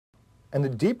And the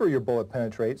deeper your bullet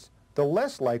penetrates, the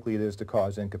less likely it is to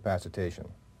cause incapacitation.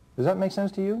 Does that make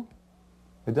sense to you?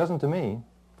 It doesn't to me.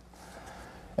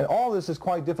 And all this is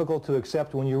quite difficult to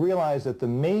accept when you realize that the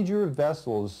major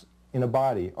vessels in a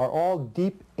body are all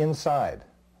deep inside,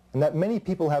 and that many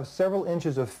people have several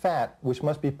inches of fat which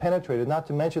must be penetrated, not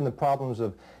to mention the problems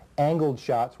of angled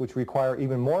shots which require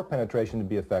even more penetration to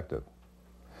be effective.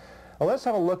 Now let's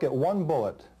have a look at one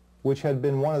bullet which had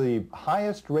been one of the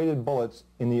highest rated bullets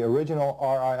in the original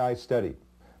RII study,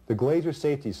 the glaser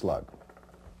safety slug.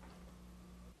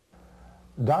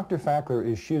 Dr. Fackler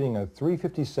is shooting a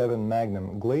 .357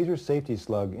 Magnum glaser safety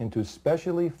slug into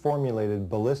specially formulated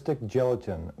ballistic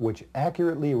gelatin which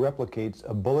accurately replicates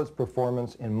a bullet's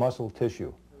performance in muscle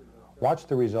tissue. Watch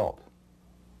the result.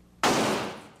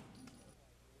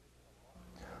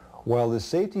 While the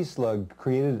safety slug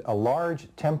created a large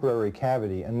temporary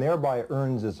cavity and thereby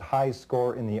earns its high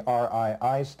score in the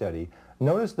RII study,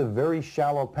 notice the very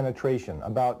shallow penetration,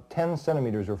 about 10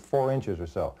 centimeters or 4 inches or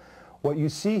so. What you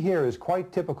see here is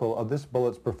quite typical of this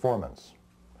bullet's performance.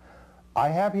 I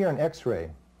have here an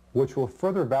X-ray which will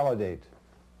further validate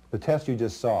the test you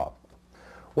just saw.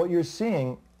 What you're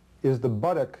seeing is the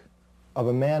buttock of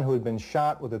a man who had been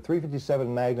shot with a .357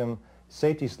 Magnum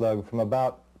safety slug from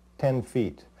about 10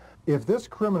 feet. If this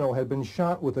criminal had been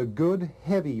shot with a good,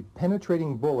 heavy,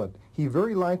 penetrating bullet, he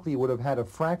very likely would have had a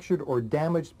fractured or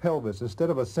damaged pelvis instead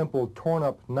of a simple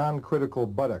torn-up, non-critical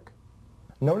buttock.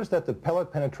 Notice that the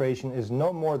pellet penetration is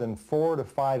no more than 4 to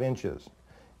 5 inches,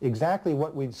 exactly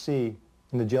what we'd see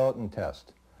in the gelatin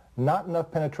test. Not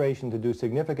enough penetration to do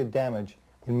significant damage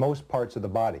in most parts of the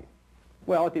body.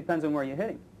 Well, it depends on where you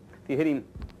hit him. If you hit him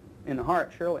in the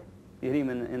heart, surely. If you hit him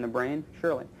in the brain,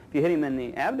 surely. If you hit him in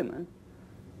the abdomen,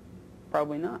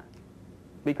 probably not,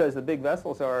 because the big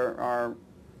vessels are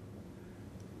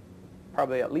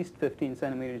probably at least 15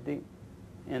 centimeters deep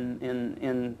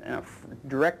in a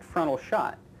direct frontal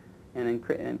shot, and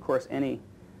of course any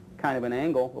kind of an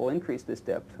angle will increase this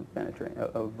depth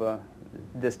of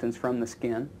distance from the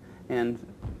skin, and if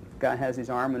the guy has his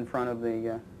arm in front of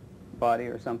the body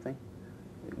or something,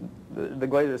 the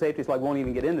glaser safety slug won't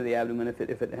even get into the abdomen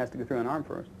if it has to go through an arm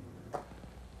first.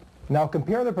 Now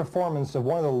compare the performance of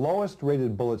one of the lowest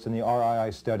rated bullets in the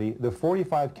RII study, the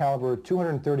 .45 caliber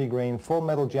 230 grain full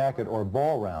metal jacket or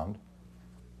ball round.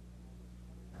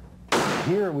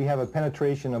 Here we have a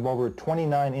penetration of over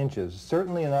 29 inches,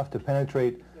 certainly enough to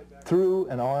penetrate through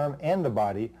an arm and a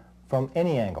body from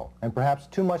any angle, and perhaps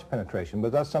too much penetration,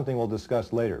 but that's something we'll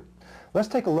discuss later. Let's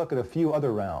take a look at a few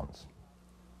other rounds.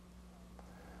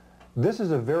 This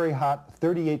is a very hot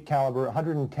 38 caliber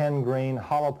 110 grain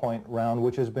hollow point round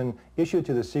which has been issued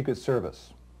to the Secret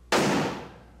Service.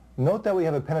 Note that we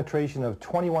have a penetration of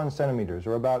 21 centimeters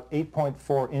or about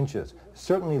 8.4 inches,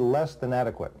 certainly less than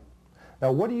adequate.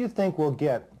 Now what do you think we'll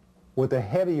get with a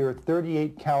heavier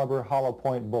 38 caliber hollow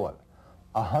point bullet?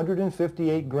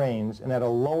 158 grains and at a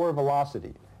lower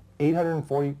velocity,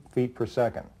 840 feet per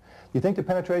second. Do you think the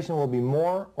penetration will be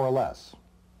more or less?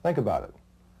 Think about it.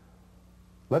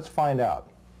 Let's find out.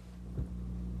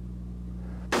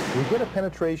 We get a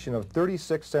penetration of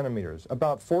 36 centimeters,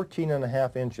 about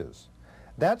 14.5 inches.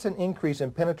 That's an increase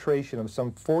in penetration of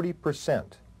some 40%.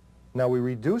 Now we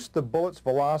reduced the bullet's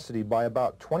velocity by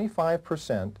about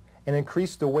 25% and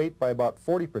increased the weight by about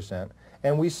 40%,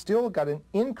 and we still got an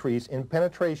increase in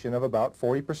penetration of about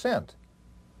 40%.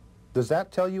 Does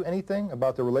that tell you anything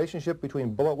about the relationship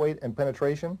between bullet weight and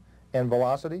penetration and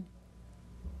velocity?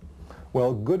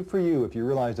 Well, good for you if you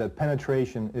realize that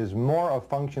penetration is more a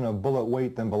function of bullet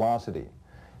weight than velocity.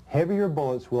 Heavier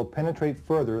bullets will penetrate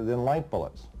further than light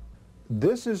bullets.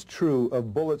 This is true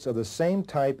of bullets of the same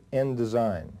type and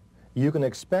design. You can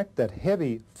expect that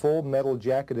heavy, full metal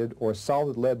jacketed or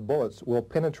solid lead bullets will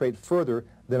penetrate further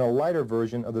than a lighter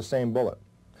version of the same bullet.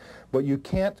 But you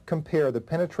can't compare the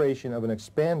penetration of an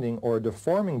expanding or a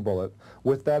deforming bullet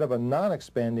with that of a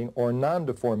non-expanding or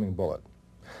non-deforming bullet.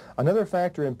 Another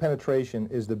factor in penetration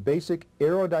is the basic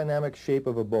aerodynamic shape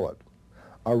of a bullet.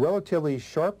 A relatively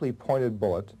sharply pointed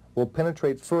bullet will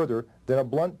penetrate further than a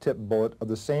blunt-tipped bullet of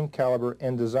the same caliber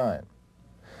and design.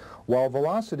 While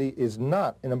velocity is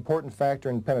not an important factor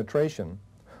in penetration,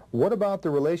 what about the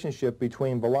relationship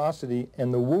between velocity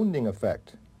and the wounding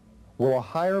effect? Will a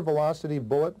higher velocity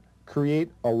bullet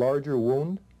create a larger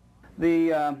wound?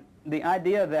 The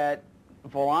idea that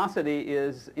velocity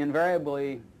is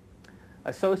invariably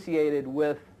associated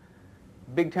with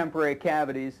big temporary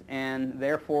cavities, and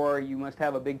therefore you must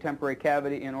have a big temporary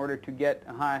cavity in order to get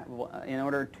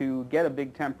a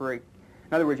big temporary.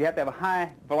 In other words, you have to have a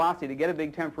high velocity to get a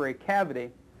big temporary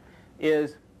cavity.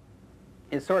 Is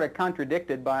sort of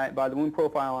contradicted by the wound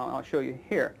profile I'll show you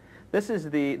here. This is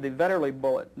the Vetterli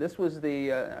bullet. This was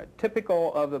the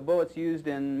typical of the bullets used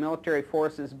in military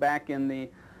forces back in the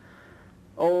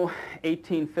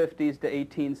 1850s to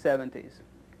 1870s.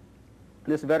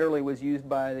 This Vetterli was used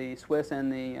by the Swiss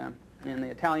and the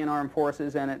Italian armed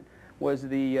forces, and it was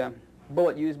the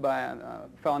bullet used by a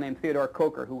fellow named Theodore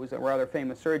Kocher, who was a rather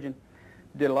famous surgeon,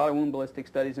 did a lot of wound ballistic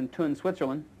studies in Thun,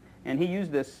 Switzerland, and he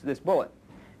used this bullet.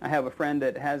 I have a friend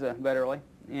that has a Vetterli,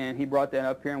 and he brought that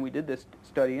up here, and we did this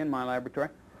study in my laboratory.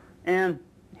 And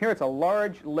here it's a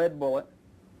large lead bullet,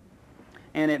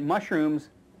 and it mushrooms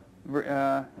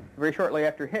very shortly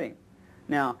after hitting.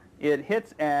 Now, it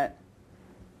hits at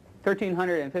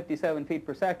 1,357 feet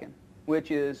per second,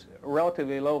 which is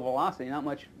relatively low velocity, not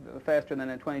much faster than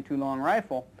a .22 long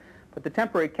rifle. But the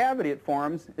temporary cavity it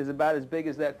forms is about as big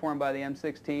as that formed by the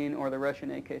M16 or the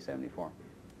Russian AK-74.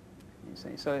 You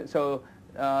see, so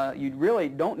you really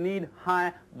don't need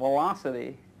high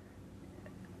velocity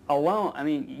alone. I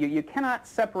mean, you cannot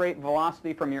separate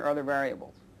velocity from your other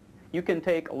variables. You can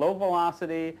take low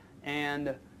velocity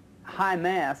and high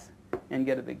mass and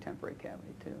get a big temporary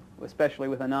cavity too, especially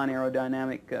with a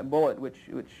non-aerodynamic bullet, which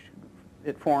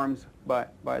it forms by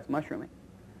its mushrooming.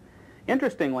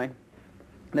 Interestingly,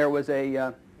 there was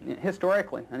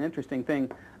historically an interesting thing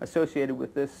associated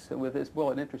with this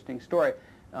bullet. An interesting story.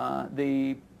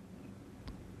 The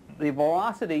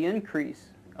velocity increase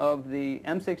of the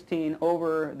M16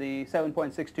 over the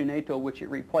 7.62 NATO, which it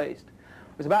replaced,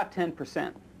 was about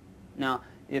 10%. Now,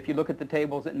 if you look at the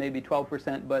tables, it may be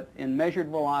 12%, but in measured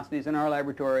velocities in our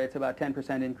laboratory, it's about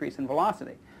 10% increase in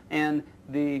velocity. And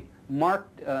the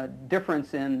marked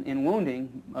difference in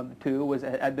wounding of the two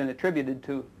had been attributed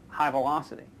to high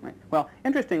velocity. Right? Well,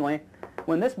 interestingly,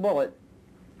 when this bullet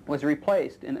was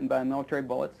replaced by military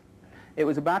bullets, it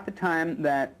was about the time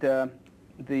that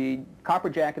the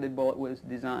copper-jacketed bullet was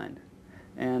designed.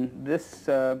 And this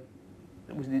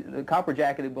the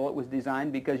copper-jacketed bullet was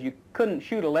designed because you couldn't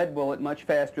shoot a lead bullet much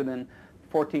faster than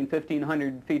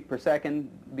 1,500 feet per second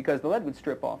because the lead would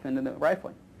strip off into the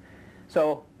rifling.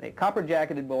 So a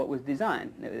copper-jacketed bullet was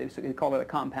designed. They called it a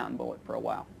compound bullet for a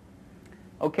while.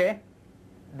 Okay,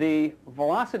 the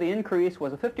velocity increase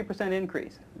was a 50%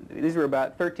 increase. These were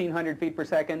about 1,300 feet per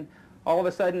second. All of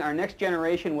a sudden, our next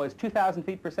generation was 2,000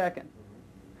 feet per second.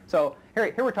 So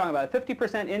here we're talking about a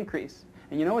 50% increase.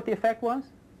 And you know what the effect was?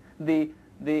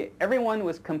 Everyone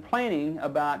was complaining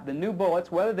about the new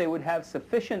bullets, whether they would have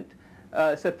sufficient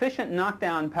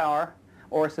knockdown power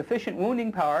or sufficient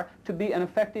wounding power to be an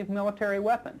effective military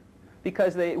weapon,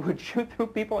 because they would shoot through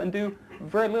people and do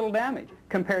very little damage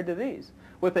compared to these.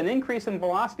 With an increase in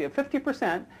velocity of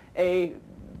 50%, a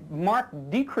marked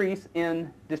decrease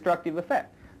in destructive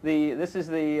effect. This is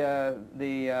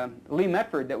the Lee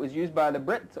Metford that was used by the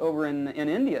Brits over in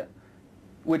India,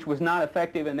 which was not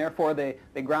effective, and therefore they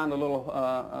ground a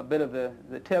little bit of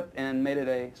the tip and made it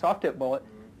a soft tip bullet.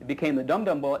 It became the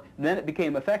dum-dum bullet. Then it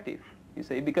became effective, you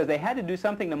see, because they had to do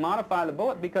something to modify the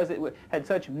bullet because it had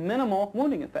such minimal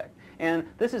wounding effect. And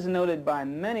this is noted by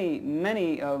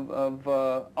many of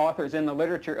authors in the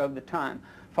literature of the time.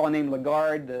 A fellow named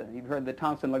Lagarde, you've heard the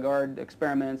Thomson-Lagarde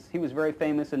experiments. He was very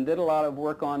famous and did a lot of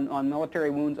work on military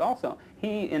wounds also.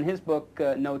 He, in his book,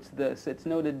 notes this. It's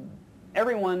noted,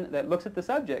 everyone that looks at the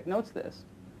subject notes this.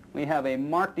 We have a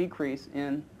marked decrease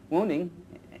in wounding,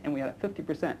 and we had a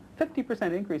 50%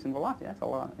 increase in velocity. That's a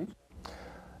lot.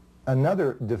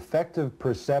 Another defective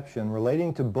perception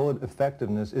relating to bullet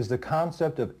effectiveness is the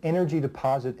concept of energy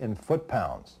deposit in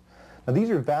foot-pounds. Now,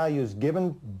 these are values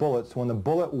given bullets when the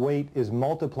bullet weight is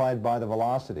multiplied by the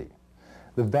velocity.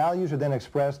 The values are then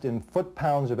expressed in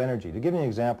foot-pounds of energy. To give you an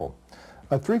example,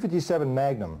 a .357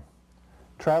 Magnum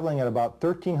traveling at about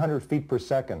 1,300 feet per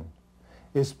second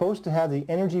is supposed to have the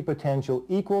energy potential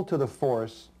equal to the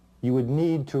force you would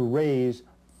need to raise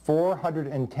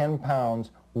 410 pounds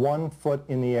 1 foot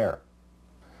in the air.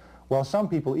 Well, some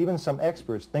people, even some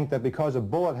experts, think that because a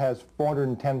bullet has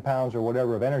 410 pounds or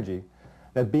whatever of energy,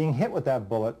 that being hit with that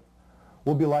bullet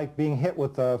will be like being hit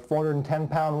with a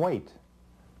 410-pound weight.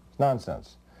 It's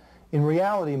nonsense. In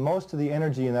reality, most of the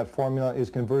energy in that formula is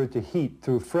converted to heat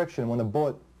through friction when the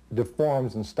bullet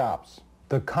deforms and stops.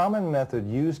 The common method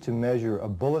used to measure a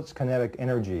bullet's kinetic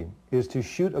energy is to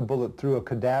shoot a bullet through a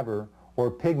cadaver or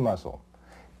pig muscle,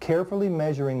 carefully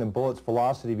measuring the bullet's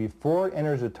velocity before it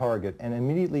enters the target and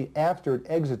immediately after it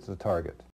exits the target.